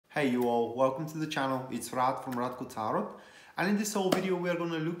Hey you all, welcome to the channel. It's Rad from Radko Tarot, and in this whole video we are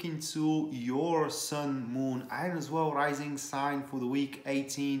going to look into your sun, moon and as well rising sign for the week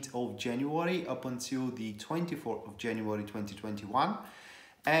 18th of January up until the 24th of January 2021.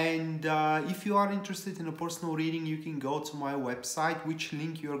 And if you are interested in a personal reading, you can go to my website, which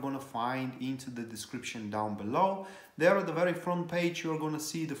link you are going to find into the description down below. There at the very front page, you're going to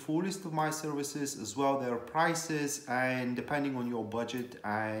see the full list of my services, as well their prices, and depending on your budget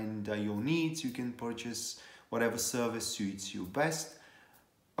and your needs, you can purchase whatever service suits you best.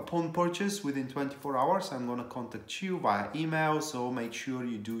 Upon purchase, within 24 hours, I'm going to contact you via email, so make sure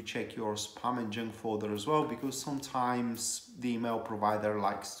you do check your spam and junk folder as well, because sometimes the email provider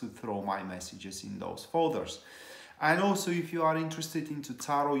likes to throw my messages in those folders. And also, if you are interested into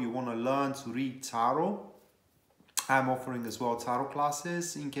tarot, you want to learn to read tarot, I'm offering as well tarot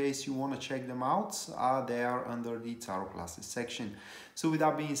classes. In case you want to check them out, they are under the tarot classes section. So with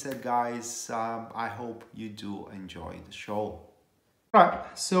that being said, guys, I hope you do enjoy the show. Right,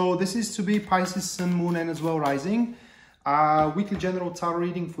 so this is to be Pisces, Sun, Moon and as well Rising. Weekly general tarot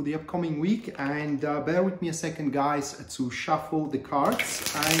reading for the upcoming week. And bear with me a second, guys, to shuffle the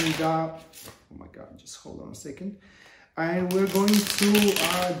cards. And, oh my God, just hold on a second. And we're going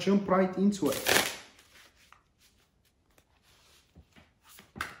to jump right into it.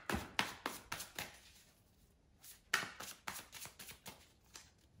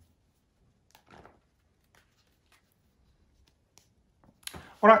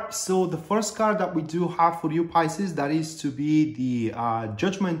 All right, so the first card that we do have for you, Pisces, that is to be the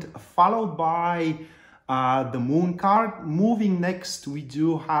Judgment, followed by the Moon card. Moving next, we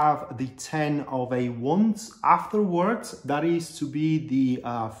do have the 10 of Wands. Afterwards, that is to be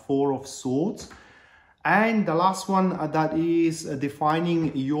the 4 of Swords. And the last one that is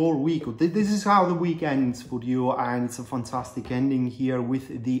defining your week. This is how the week ends for you, and it's a fantastic ending here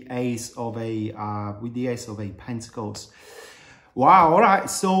with the Ace of Pentacles. Wow, all right,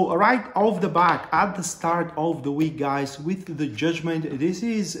 so right off the back, at the start of the week, guys, with the Judgment, this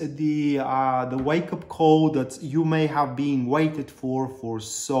is the wake-up call that you may have been waited for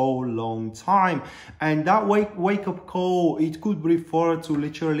so long time. And that wake-up call, it could refer to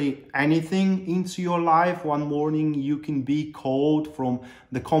literally anything into your life. One morning, you can be called from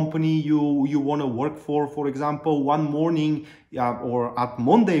the company you want to work for example. One morning, or at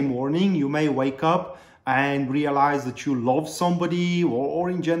Monday morning, you may wake up and realize that you love somebody, or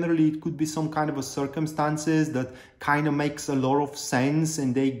in general, it could be some kind of a circumstances that kind of makes a lot of sense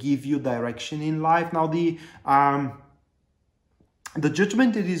and they give you direction in life. Now, the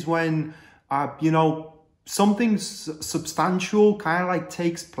Judgment, it is when, you know, something substantial kind of like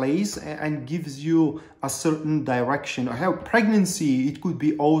takes place and gives you a certain direction. Or pregnancy, it could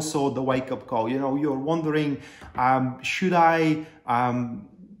be also the wake-up call. You know, you're wondering, should I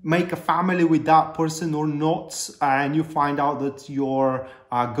make a family with that person or not, and you find out that your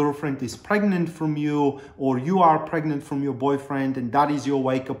girlfriend is pregnant from you, or you are pregnant from your boyfriend, and that is your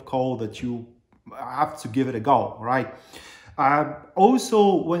wake-up call that you have to give it a go, right?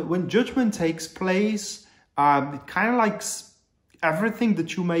 Also, when Judgment takes place, it kind of like everything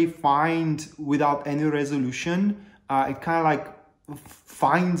that you may find without any resolution, it kind of like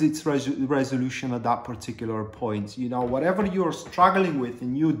finds its resolution at that particular point. You know, whatever you're struggling with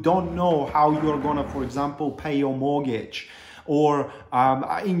and you don't know how you're gonna, for example, pay your mortgage, or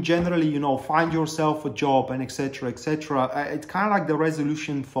in generally, you know, find yourself a job and etc. It's kind of like the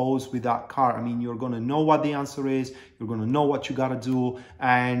resolution falls with that card. I mean, you're gonna know what the answer is, you're gonna know what you gotta do,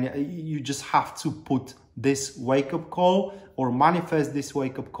 and you just have to put this wake-up call or manifest this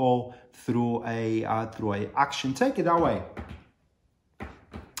wake-up call through a action. Take it away.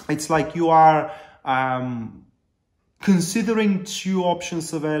 It's like you are considering 2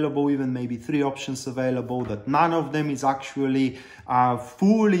 options available, even maybe 3 options available, that none of them is actually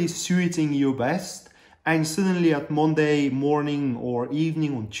fully suiting you best. And suddenly at Monday morning or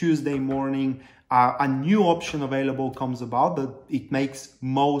evening, on Tuesday morning, a new option available comes about that it makes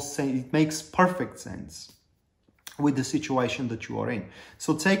most sense, it makes perfect sense with the situation that you are in.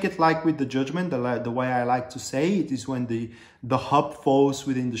 So take it like with the Judgment, the way I like to say it is when the hub falls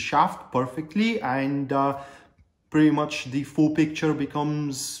within the shaft perfectly, and pretty much the full picture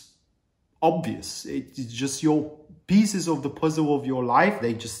becomes obvious. It's just your pieces of the puzzle of your life,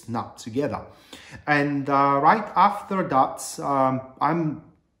 they just snap together. And right after that, I'm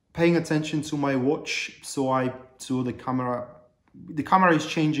paying attention to my watch, so the camera is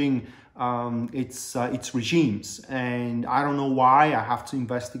changing its regimes, and I don't know why. I have to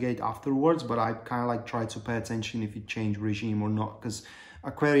investigate afterwards, but I kind of like try to pay attention if it changed regime or not, because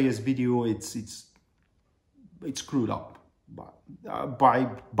Aquarius video, it's screwed up.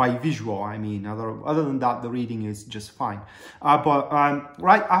 by visual. I mean, other than that, the reading is just fine. But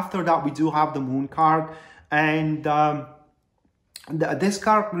right after that, we do have the Moon card, and this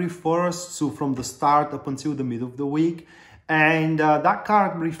card refers to from the start up until the middle of the week. And that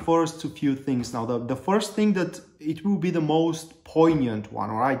card refers to a few things. Now, the first thing that it will be the most poignant one,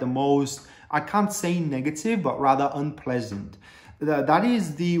 all right? The most, I can't say negative, but rather unpleasant. That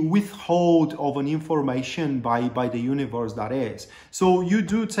is the withhold of an information by the universe, that is. So you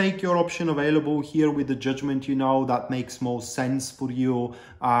do take your option available here with the Judgment, you know, that makes most sense for you.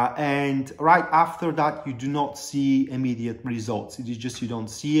 And right after that, you do not see immediate results. It is just you don't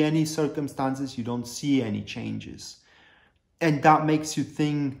see any circumstances, you don't see any changes. And that makes you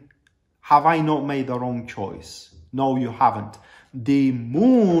think, have I not made the wrong choice? No, you haven't. The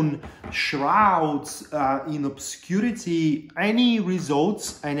Moon shrouds in obscurity any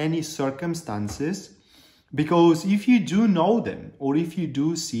results and any circumstances, because if you do know them or if you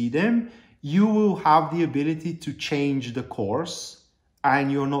do see them, you will have the ability to change the course,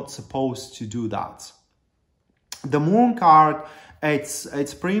 and you're not supposed to do that. The Moon card,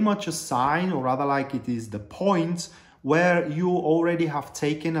 it's pretty much a sign, or rather like it is the point where you already have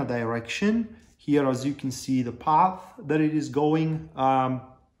taken a direction. Here, as you can see, the path that it is going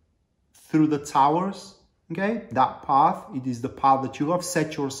through the towers, okay? That path, it is the path that you have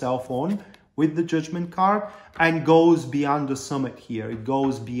set yourself on with the Judgment card, and goes beyond the summit here. It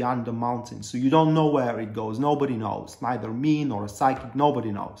goes beyond the mountain. So you don't know where it goes. Nobody knows. Neither me nor a psychic,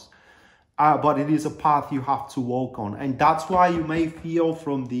 nobody knows. But it is a path you have to walk on. And that's why you may feel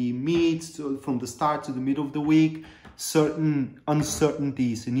from from the start to the middle of the week, certain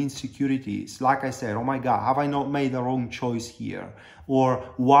uncertainties and insecurities. Like I said, oh my God, have I not made the wrong choice here? Or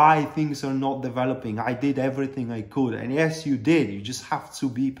why things are not developing? I did everything I could. And yes, you did. You just have to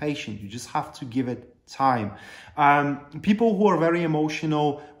be patient. You just have to give it time. People who are very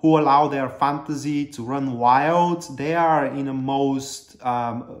emotional, who allow their fantasy to run wild, they are in a most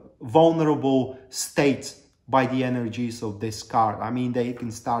vulnerable state by the energies of this card. I mean, they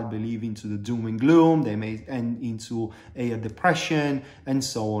can start believing to the doom and gloom, they may end into a depression, and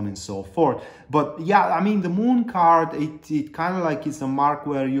so on and so forth. But yeah, I mean, the Moon card, it kind of like is a mark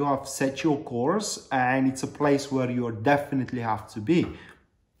where you have set your course, and it's a place where you definitely have to be.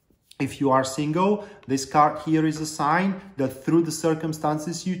 If you are single, this card here is a sign that through the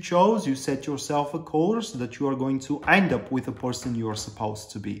circumstances you chose, you set yourself a course that you are going to end up with a person you are supposed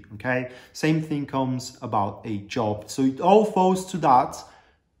to be, okay? Same thing comes about a job. So it all falls to that.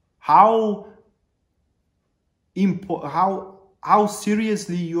 How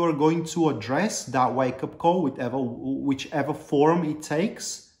seriously you are going to address that wake-up call, whichever form it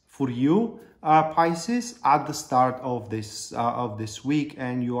takes for you, Pisces, at the start of this week,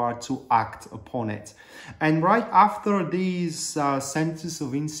 and you are to act upon it. And right after these senses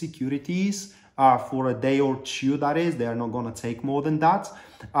of insecurities, for a day or two, that is, they are not going to take more than that.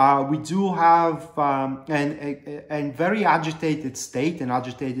 We do have a very agitated state, and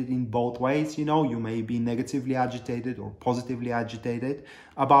agitated in both ways. You know, you may be negatively agitated or positively agitated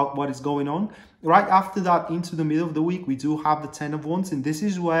about what is going on. Right after that, into the middle of the week, we do have the Ten of Wands, and this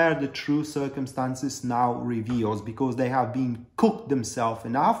is where the true circumstances now reveals, because they have been cooked themselves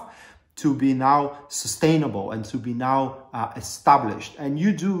enough to be now sustainable and to be now established. And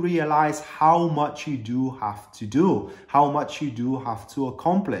you do realize how much you do have to do, how much you do have to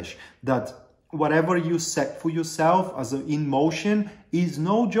accomplish, that whatever you set for yourself as in motion is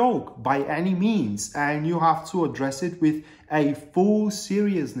no joke by any means, and you have to address it with a full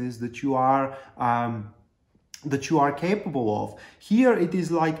seriousness that you are capable of. Here it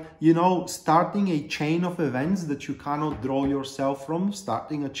is like, you know, starting a chain of events that you cannot draw yourself from,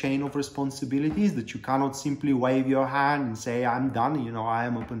 starting a chain of responsibilities that you cannot simply wave your hand and say, I'm done, you know, I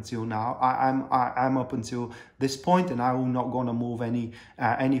am up until now, I'm up until this point, and I'm not going to move any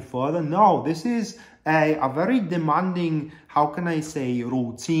further. No, this is a very demanding, how can I say,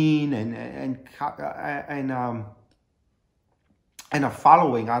 routine and a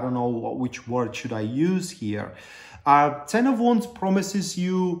following. I don't know which word should I use here. Ten of Wands promises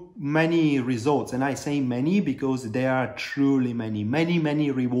you many results, and I say many because there are truly many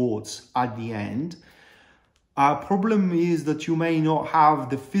rewards at the end. Problem is that you may not have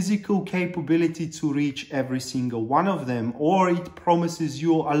the physical capability to reach every single one of them, or it promises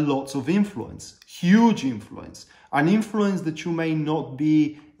you a lot of influence, huge influence, an influence that you may not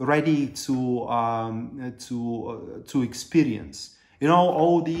be ready to experience. You know,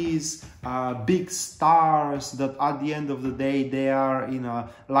 all these big stars that at the end of the day, they are in a,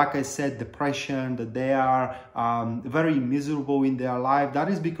 like I said, depression, that they are very miserable in their life. That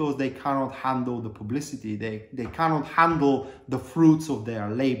is because they cannot handle the publicity. They cannot handle the fruits of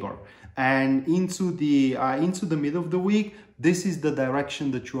their labor. And into the middle of the week, this is the direction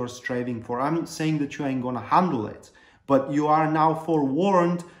that you are striving for. I'm not saying that you ain't gonna handle it, but you are now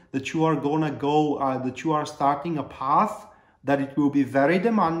forewarned that you are gonna go, that you are starting a path that it will be very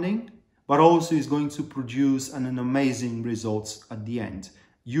demanding, but also is going to produce an amazing results at the end.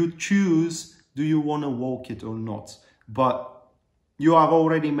 You choose, do you want to walk it or not? But you have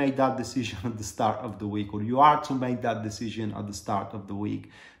already made that decision at the start of the week, or you are to make that decision at the start of the week.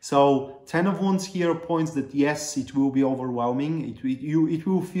 So 10 of Wands here points that yes, it will be overwhelming. It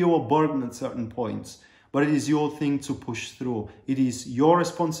will feel a burden at certain points, but it is your thing to push through. It is your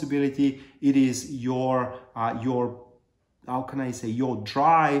responsibility. It is your how can I say, your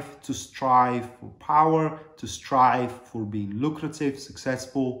drive to strive for power, to strive for being lucrative,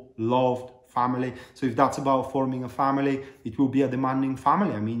 successful, loved, family. So if that's about forming a family, it will be a demanding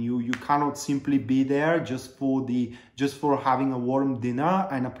family. I mean, you cannot simply be there just for having a warm dinner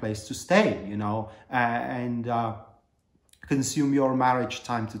and a place to stay, you know, and consume your marriage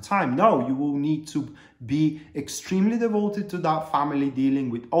time to time. No, you will need to be extremely devoted to that family,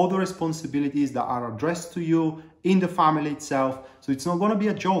 dealing with all the responsibilities that are addressed to you in the family itself. So it's not going to be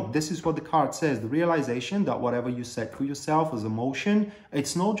a joke. This is what the card says, the realization that whatever you set for yourself as a motion,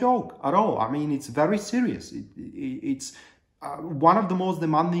 it's no joke at all. I mean, it's very serious. It's one of the most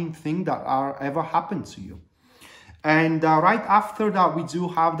demanding things that ever happened to you. And right after that, we do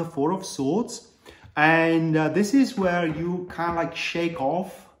have the Four of Swords. And this is where you kind of like shake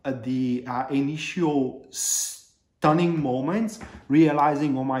off the initial stunning moments,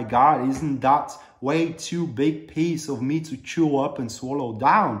 realizing, oh my God, isn't that way too big piece of me to chew up and swallow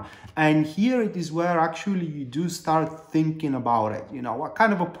down? And here it is where actually you do start thinking about it. You know, what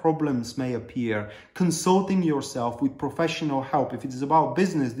kind of problems may appear, consulting yourself with professional help. If it is about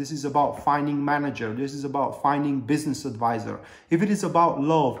business, this is about finding manager. This is about finding business advisor. If it is about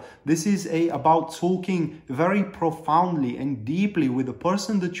love, this is about talking very profoundly and deeply with the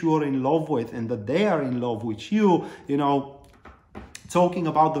person that you are in love with and that they are in love with you, you know, talking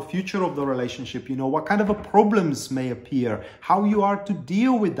about the future of the relationship, you know, what kind of problems may appear, how you are to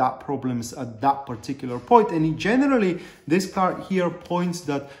deal with that problems at that particular point. And generally, this card here points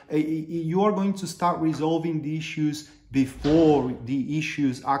that you are going to start resolving the issues before the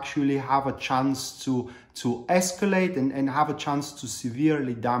issues actually have a chance to escalate and have a chance to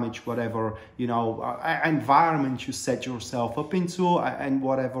severely damage whatever, you know, environment you set yourself up into and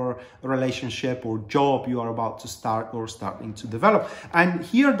whatever relationship or job you are about to start or starting to develop. And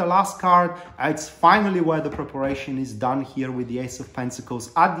here the last card, it's finally where the preparation is done here with the Ace of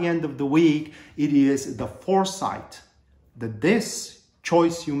Pentacles. At the end of the week, it is the foresight that this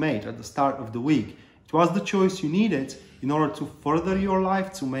choice you made at the start of the week, it was the choice you needed in order to further your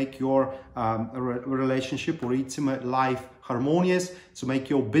life, to make your relationship or intimate life harmonious, to make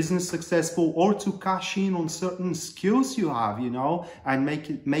your business successful, or to cash in on certain skills you have, you know, and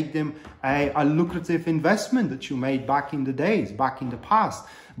make them a lucrative investment that you made back in the days, back in the past.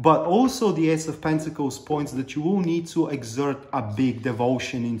 But also the Ace of Pentacles points that you will need to exert a big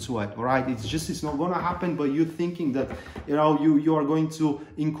devotion into it, right? It's not going to happen, but you're thinking that, you know, you are going to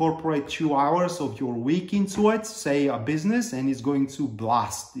incorporate 2 hours of your week into it, say a business, and it's going to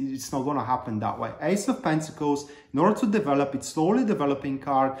blast. It's not going to happen that way. Ace of Pentacles, in order to develop, it's slowly developing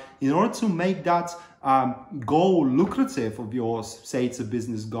card, in order to make that goal lucrative of yours, say it's a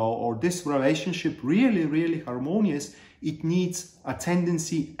business goal, or this relationship really, really harmonious, it needs a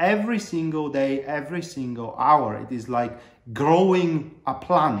tendency every single day, every single hour. It is like growing a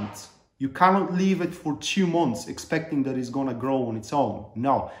plant. You cannot leave it for 2 months expecting that it's going to grow on its own.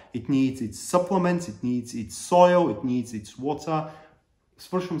 No, it needs its supplements, it needs its soil, it needs its water.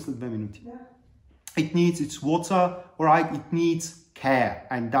 It needs its water, all right? It needs care,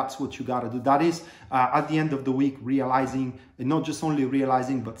 and that's what you got to do. That is, at the end of the week, realizing, and not just only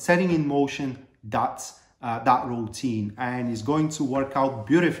realizing, but setting in motion that routine, and it's going to work out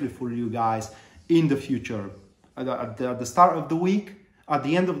beautifully for you guys in the future. At the start of the week, at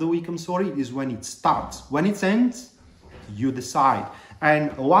the end of the week, I'm sorry, is when it starts. When it ends, you decide.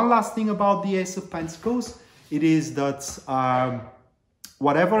 And one last thing about the Ace of Pentacles, it is that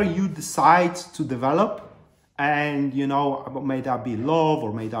whatever you decide to develop, and you know, may that be love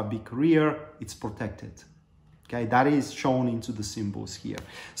or may that be career, it's protected. Okay, that is shown into the symbols here.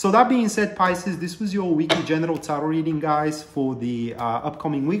 So that being said, Pisces, this was your weekly general tarot reading, guys, for the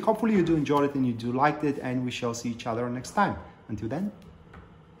upcoming week. Hopefully you do enjoy it and you do like it, and we shall see each other next time. Until then,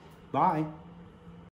 bye.